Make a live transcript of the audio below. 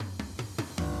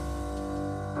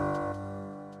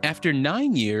After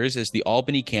 9 years as the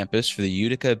Albany campus for the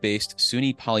Utica-based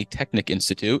SUNY Polytechnic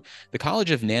Institute, the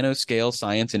College of Nanoscale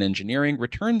Science and Engineering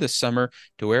returned this summer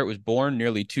to where it was born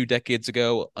nearly 2 decades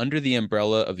ago, under the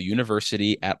umbrella of the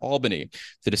University at Albany.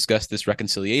 To discuss this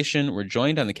reconciliation, we're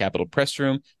joined on the Capitol Press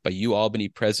Room by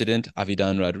UAlbany President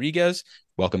Havidán Rodríguez.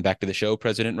 Welcome back to the show,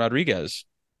 President Rodríguez.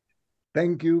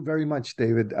 Thank you very much,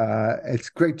 David. It's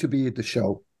great to be at the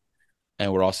show.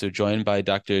 And we're also joined by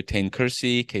Dr.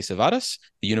 Thenkurussi Kesavadas,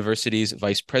 the university's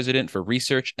Vice President for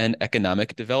Research and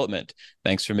Economic Development.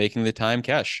 Thanks for making the time,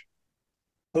 Kesh.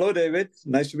 Hello, David.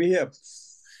 Nice to be here.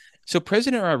 So,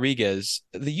 President Rodríguez,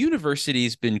 the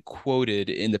university's been quoted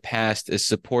in the past as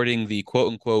supporting the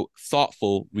quote-unquote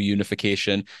thoughtful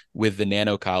reunification with the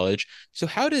nanocollege. So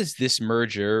how does this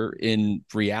merger in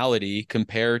reality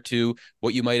compare to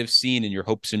what you might have seen in your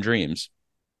hopes and dreams?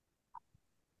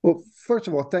 Well, first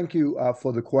of all, thank you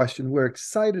for the question. We're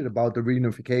excited about the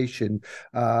reunification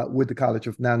with the College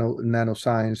of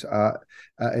Nanoscience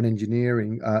and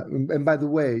Engineering. And by the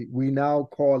way, we now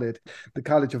call it the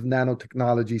College of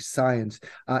Nanotechnology, Science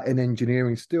and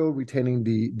Engineering, still retaining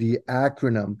the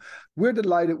acronym. We're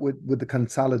delighted with the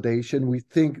consolidation. We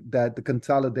think that the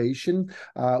consolidation,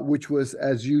 which was,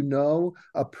 as you know,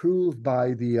 approved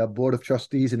by the Board of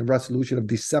Trustees in a resolution of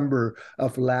December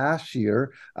of last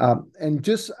year, and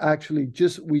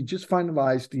we just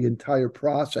finalized the entire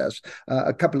process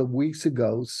a couple of weeks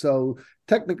ago. So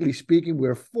technically speaking,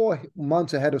 we're 4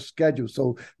 months ahead of schedule.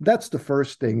 So that's the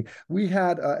first thing. We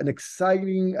had an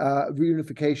exciting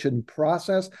reunification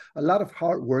process, a lot of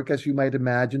hard work, as you might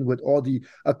imagine, with all the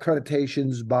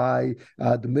accreditations by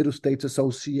the Middle States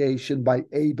Association, by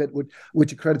ABET,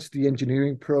 which accredits the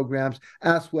engineering programs,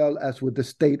 as well as with the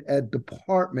state ed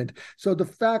department. So the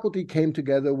faculty came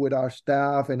together with our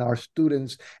staff and our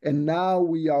students, and now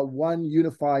we are one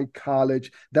unified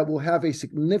college that will have a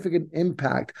significant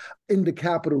impact in the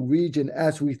capital region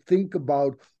as we think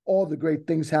about all the great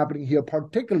things happening here,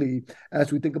 particularly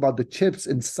as we think about the CHIPS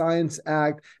and Science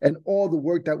Act and all the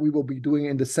work that we will be doing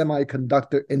in the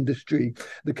semiconductor industry.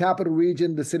 The capital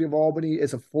region, the city of Albany,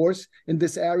 is a force in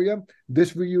this area.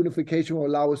 This reunification will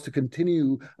allow us to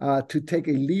continue to take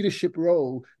a leadership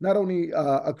role, not only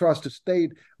across the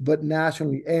state, but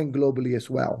nationally and globally as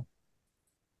well.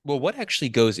 Well, what actually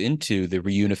goes into the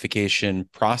reunification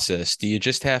process? Do you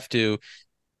just have to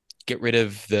get rid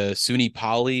of the SUNY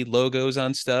Poly logos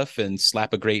on stuff and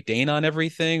slap a Great Dane on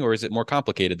everything, or is it more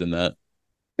complicated than that?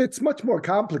 It's much more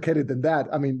complicated than that.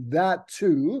 I mean, that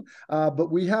too,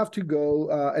 but we have to go,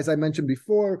 as I mentioned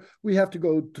before, we have to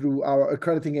go through our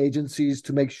accrediting agencies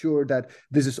to make sure that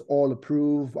this is all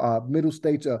approved. Middle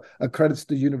States accredits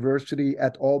the university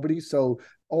at Albany, so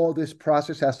all this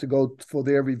process has to go for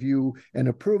their review and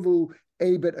approval.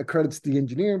 ABET accredits the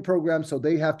engineering program, so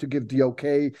they have to give the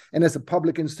okay. And as a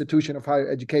public institution of higher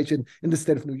education in the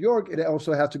state of New York, it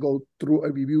also has to go through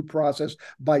a review process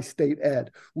by state ed.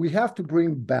 We have to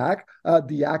bring back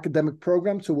the academic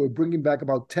program, so we're bringing back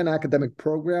about 10 academic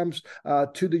programs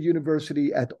to the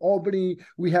university at Albany.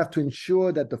 We have to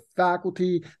ensure that the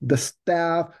faculty, the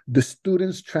staff, the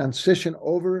students transition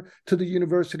over to the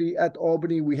university at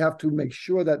Albany. We have to make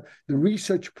sure that the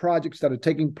research projects that are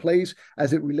taking place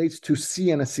as it relates to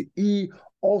CNSE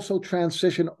also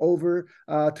transition over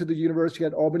to the University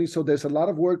at Albany. So there's a lot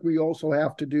of work we also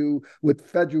have to do with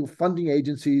federal funding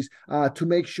agencies to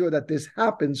make sure that this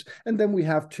happens. And then we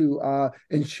have to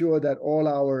ensure that all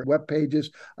our web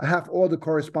pages have all the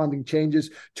corresponding changes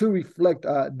to reflect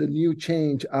the new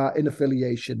change in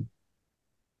affiliation.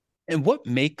 And what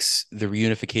makes the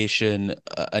reunification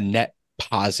a net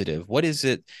positive? What is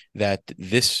it that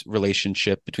this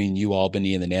relationship between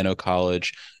UAlbany and the Nano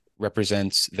College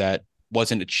represents that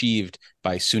wasn't achieved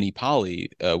by SUNY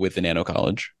Poly with the Nano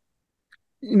College?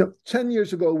 10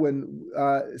 years ago when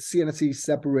CNSE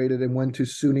separated and went to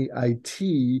SUNY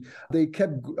IT, they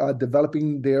kept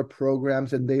developing their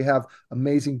programs, and they have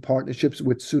amazing partnerships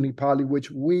with SUNY Poly, which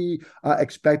we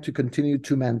expect to continue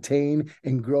to maintain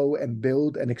and grow and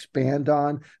build and expand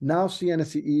on. Now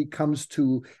CNSE comes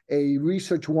to a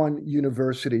Research One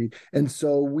university, and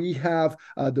so we have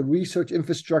the research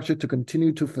infrastructure to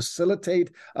continue to facilitate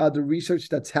the research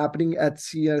that's happening at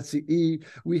CNSE.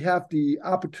 We have the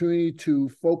opportunity to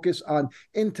focus on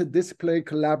interdisciplinary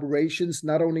collaborations,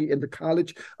 not only in the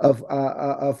College of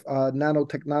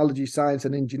Nanotechnology, Science,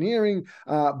 and Engineering,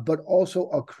 but also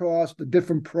across the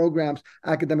different programs,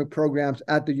 academic programs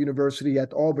at the University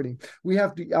at Albany. We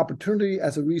have the opportunity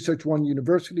as a Research One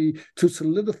university to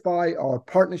solidify our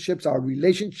partnerships, our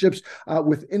relationships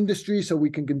with industry, so we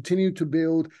can continue to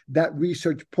build that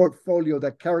research portfolio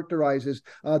that characterizes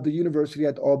the University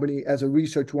at Albany as a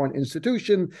Research One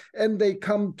institution. And they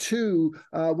come to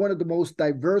one of the most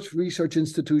diverse research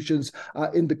institutions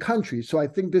in the country. So I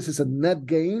think this is a net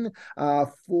gain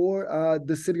for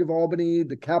the city of Albany,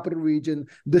 the capital region,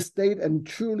 the state, and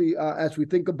truly, as we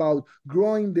think about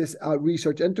growing this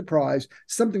research enterprise,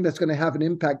 something that's going to have an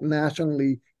impact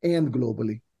nationally and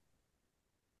globally.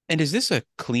 And is this a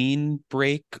clean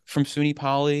break from SUNY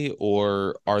Poly,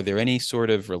 or are there any sort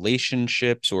of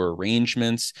relationships or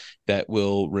arrangements that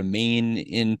will remain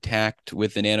intact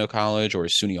with the Nano College, or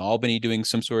is SUNY Albany doing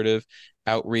some sort of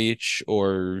outreach,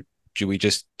 or do we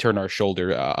just turn our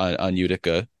shoulder on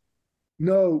Utica?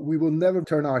 No, we will never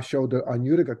turn our shoulder on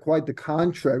Utica. Quite the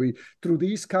contrary. Through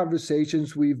these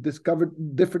conversations, we've discovered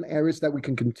different areas that we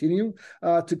can continue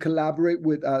to collaborate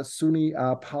with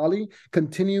SUNY Poly,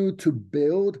 continue to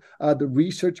build the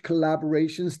research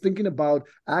collaborations, thinking about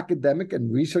academic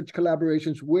and research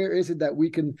collaborations. Where is it that we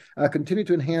can continue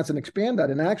to enhance and expand that?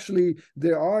 And actually,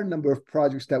 there are a number of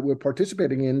projects that we're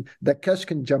participating in that Kesh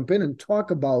can jump in and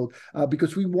talk about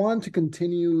because we want to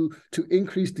continue to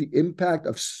increase the impact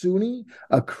of SUNY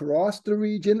across the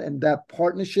region, and that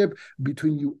partnership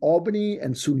between UAlbany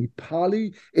and SUNY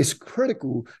Poly is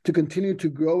critical to continue to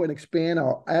grow and expand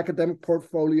our academic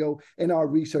portfolio and our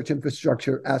research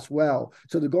infrastructure as well.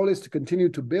 So the goal is to continue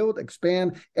to build,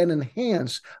 expand, and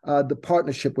enhance the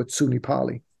partnership with SUNY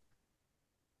Poly.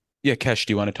 Yeah, Kesh,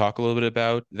 do you want to talk a little bit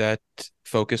about that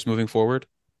focus moving forward?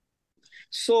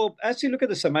 So as you look at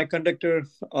the semiconductor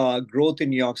growth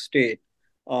in New York State,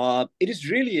 it is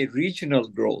really a regional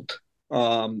growth.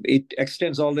 It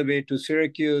extends all the way to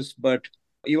Syracuse, but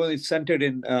even it's centered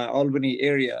in Albany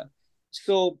area.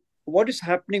 So what is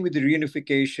happening with the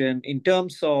reunification in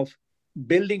terms of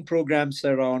building programs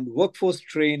around workforce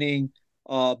training,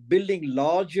 building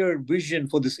larger vision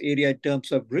for this area in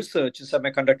terms of research in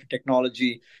semiconductor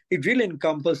technology, it really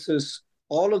encompasses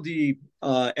all of the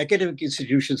academic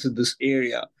institutions in this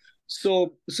area.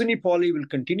 So SUNY Poly will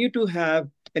continue to have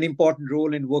an important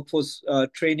role in workforce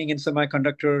training in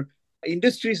semiconductor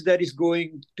industries that is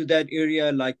going to that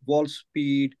area like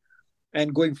Wolfspeed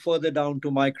and going further down to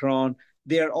Micron.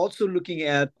 They are also looking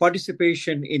at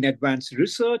participation in advanced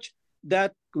research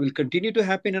that will continue to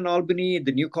happen in Albany,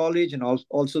 the new college, and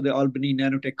also the Albany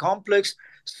Nanotech complex.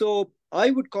 So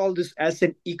I would call this as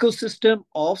an ecosystem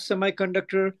of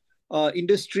semiconductor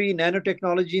industry,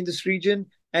 nanotechnology in this region.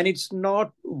 And it's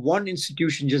not one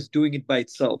institution just doing it by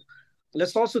itself.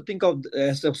 Let's also think of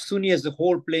SUNY as a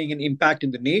whole playing an impact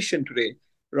in the nation today,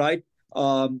 right?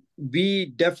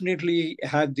 We definitely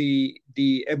have the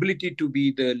ability to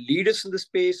be the leaders in the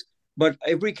space, but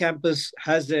every campus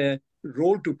has a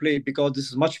role to play because this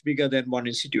is much bigger than one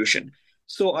institution.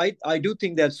 So I do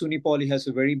think that SUNY Poly has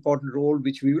a very important role,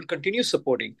 which we will continue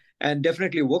supporting. And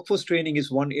definitely workforce training is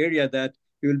one area that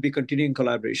we will be continuing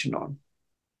collaboration on.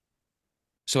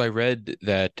 So I read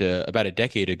that about a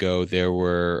decade ago, there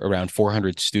were around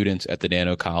 400 students at the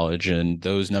Nano College, and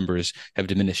those numbers have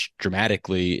diminished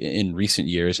dramatically in recent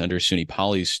years under SUNY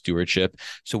Poly's stewardship.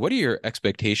 So what are your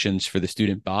expectations for the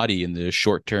student body in the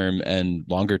short term and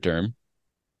longer term?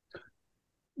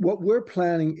 What we're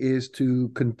planning is to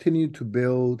continue to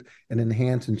build and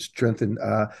enhance and strengthen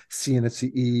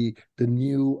CNSCE, the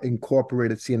new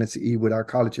incorporated CNSCE with our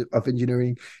College of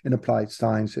Engineering and Applied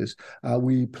Sciences.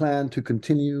 We plan to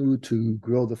continue to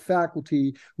grow the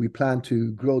faculty. We plan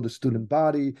to grow the student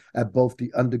body at both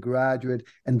the undergraduate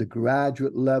and the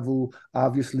graduate level.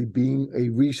 Obviously, being a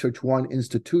Research One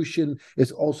institution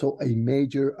is also a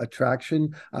major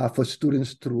attraction for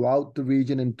students throughout the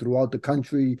region and throughout the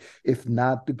country, if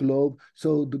not the globe.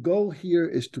 So the goal here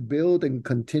is to build and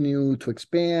continue to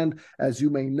expand. As you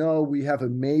may know, we have a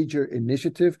major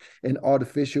initiative in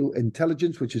artificial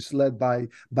intelligence, which is led by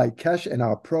Kesh and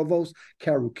our provost,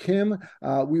 Carol Kim.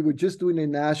 We were just doing a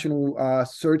national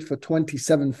search for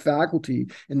 27 faculty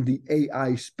in the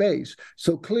AI space.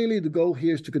 So clearly the goal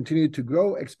here is to continue to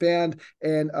grow, expand,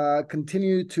 and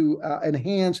continue to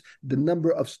enhance the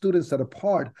number of students that are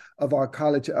part of our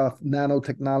College of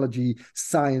Nanotechnology,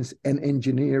 Science, and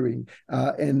Engineering.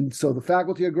 And so the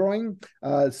faculty are growing,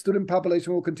 student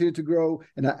population will continue to grow,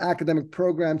 and our academic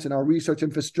programs and our research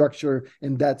infrastructure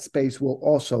in that space will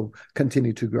also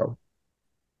continue to grow.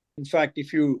 In fact,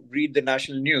 if you read the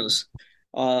national news,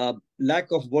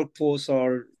 lack of workforce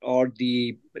or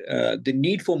the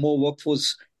need for more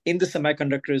workforce in the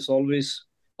semiconductor is always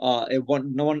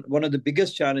one of the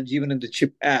biggest challenge, even in the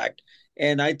CHIP Act.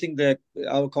 And I think that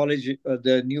our college,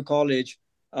 the new college,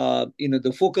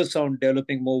 the focus on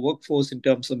developing more workforce in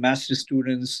terms of master's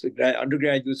students,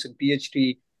 undergraduates, and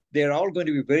PhD, they're all going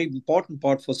to be a very important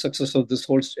part for success of this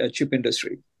whole chip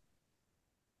industry.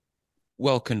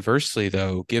 Well, conversely,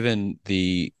 though, given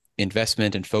the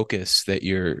investment and focus that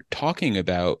you're talking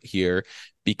about here,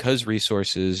 because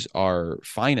resources are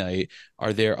finite,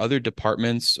 are there other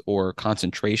departments or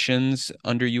concentrations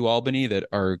under UAlbany that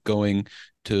are going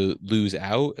to lose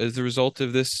out as a result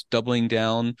of this doubling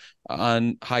down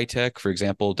on high tech? For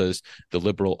example, does the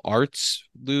liberal arts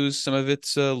lose some of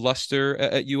its luster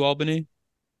at UAlbany?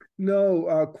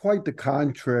 No, quite the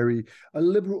contrary. A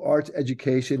liberal arts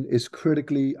education is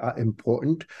critically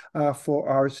important for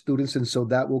our students, and so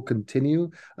that will continue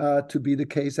to be the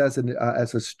case as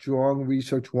a strong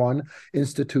Research One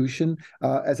institution.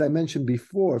 As I mentioned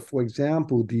before, for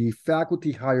example, the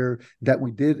faculty hire that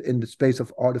we did in the space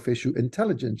of artificial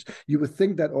intelligence, you would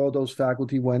think that all those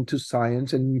faculty went to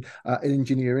science and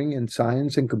engineering and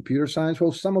science and computer science.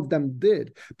 Well, some of them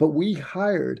did, but we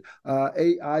hired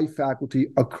AI faculty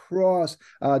across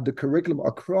the curriculum,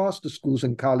 across the schools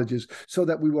and colleges, so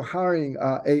that we were hiring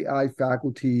AI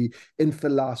faculty in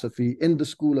philosophy, in the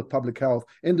School of Public Health,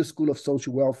 in the School of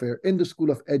Social Welfare, in the School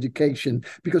of Education,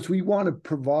 because we want to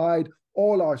provide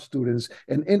all our students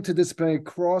an interdisciplinary,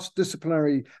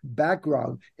 cross-disciplinary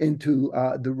background into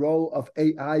the role of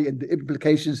AI and the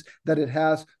implications that it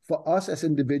has for us as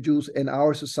individuals in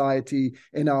our society,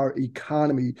 in our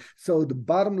economy. So the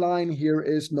bottom line here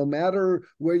is no matter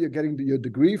where you're getting your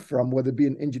degree from, whether it be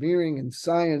in engineering, in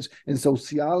science, in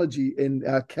sociology, in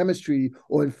chemistry,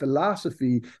 or in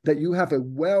philosophy, that you have a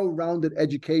well-rounded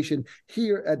education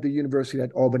here at the University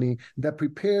at Albany that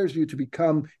prepares you to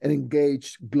become an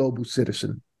engaged global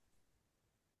citizen.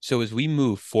 So as we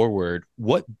move forward,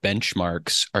 what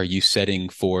benchmarks are you setting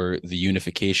for the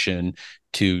unification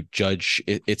to judge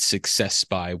its success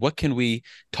by? What can we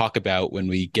talk about when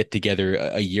we get together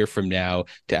a year from now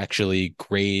to actually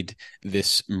grade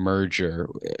this merger?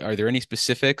 Are there any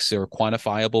specifics or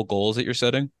quantifiable goals that you're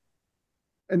setting?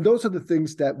 And those are the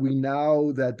things that we,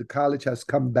 now that the college has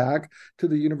come back to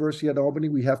the University at Albany,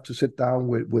 we have to sit down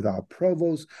with our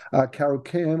provost, Carol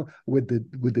Kim, with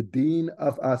the dean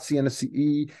of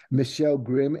CNSCE, Michelle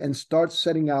Grimm, and start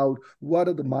setting out what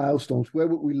are the milestones, where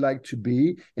would we like to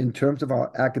be in terms of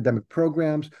our academic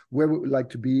programs, where would we like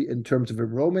to be in terms of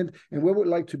enrollment, and where would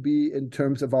we like to be in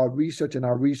terms of our research and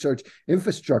our research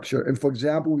infrastructure. And for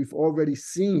example, we've already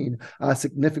seen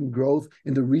significant growth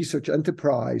in the research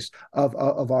enterprise of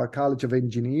our College of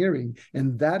Engineering.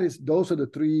 And those are the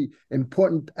three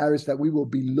important areas that we will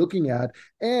be looking at.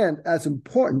 And as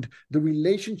important, the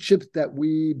relationships that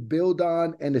we build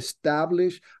on and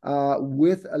establish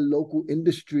with a local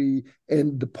industry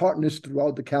and the partners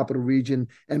throughout the capital region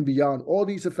and beyond. All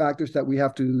these are factors that we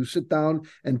have to sit down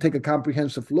and take a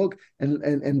comprehensive look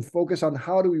and focus on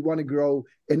how do we want to grow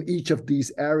in each of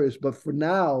these areas. But for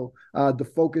now, the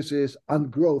focus is on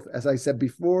growth, as I said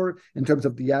before, in terms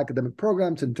of the academic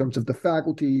programs, in terms of the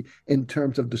faculty, in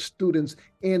terms of the students,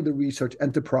 and the research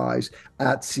enterprise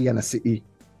at CNSCE.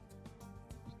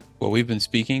 Well, we've been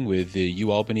speaking with the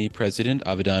UAlbany president,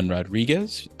 Havidán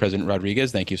Rodríguez. President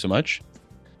Rodríguez, thank you so much.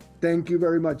 Thank you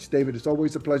very much, David. It's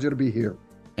always a pleasure to be here.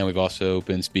 And we've also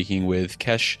been speaking with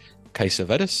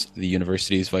Kesavadas, the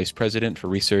university's vice president for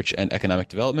research and economic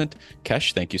development.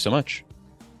 Kesh, thank you so much.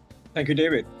 Thank you,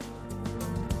 David.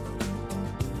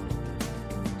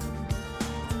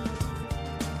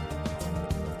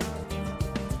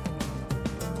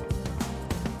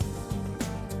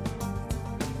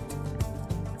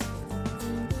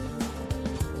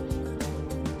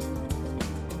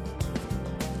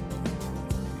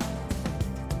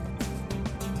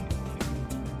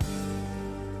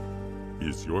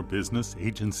 Is your business,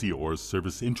 agency, or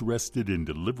service interested in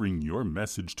delivering your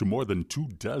message to more than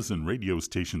 24 radio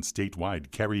stations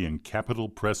statewide carrying Capital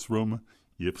Press Room?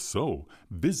 If so,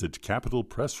 visit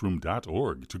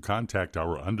capitalpressroom.org to contact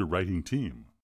our underwriting team.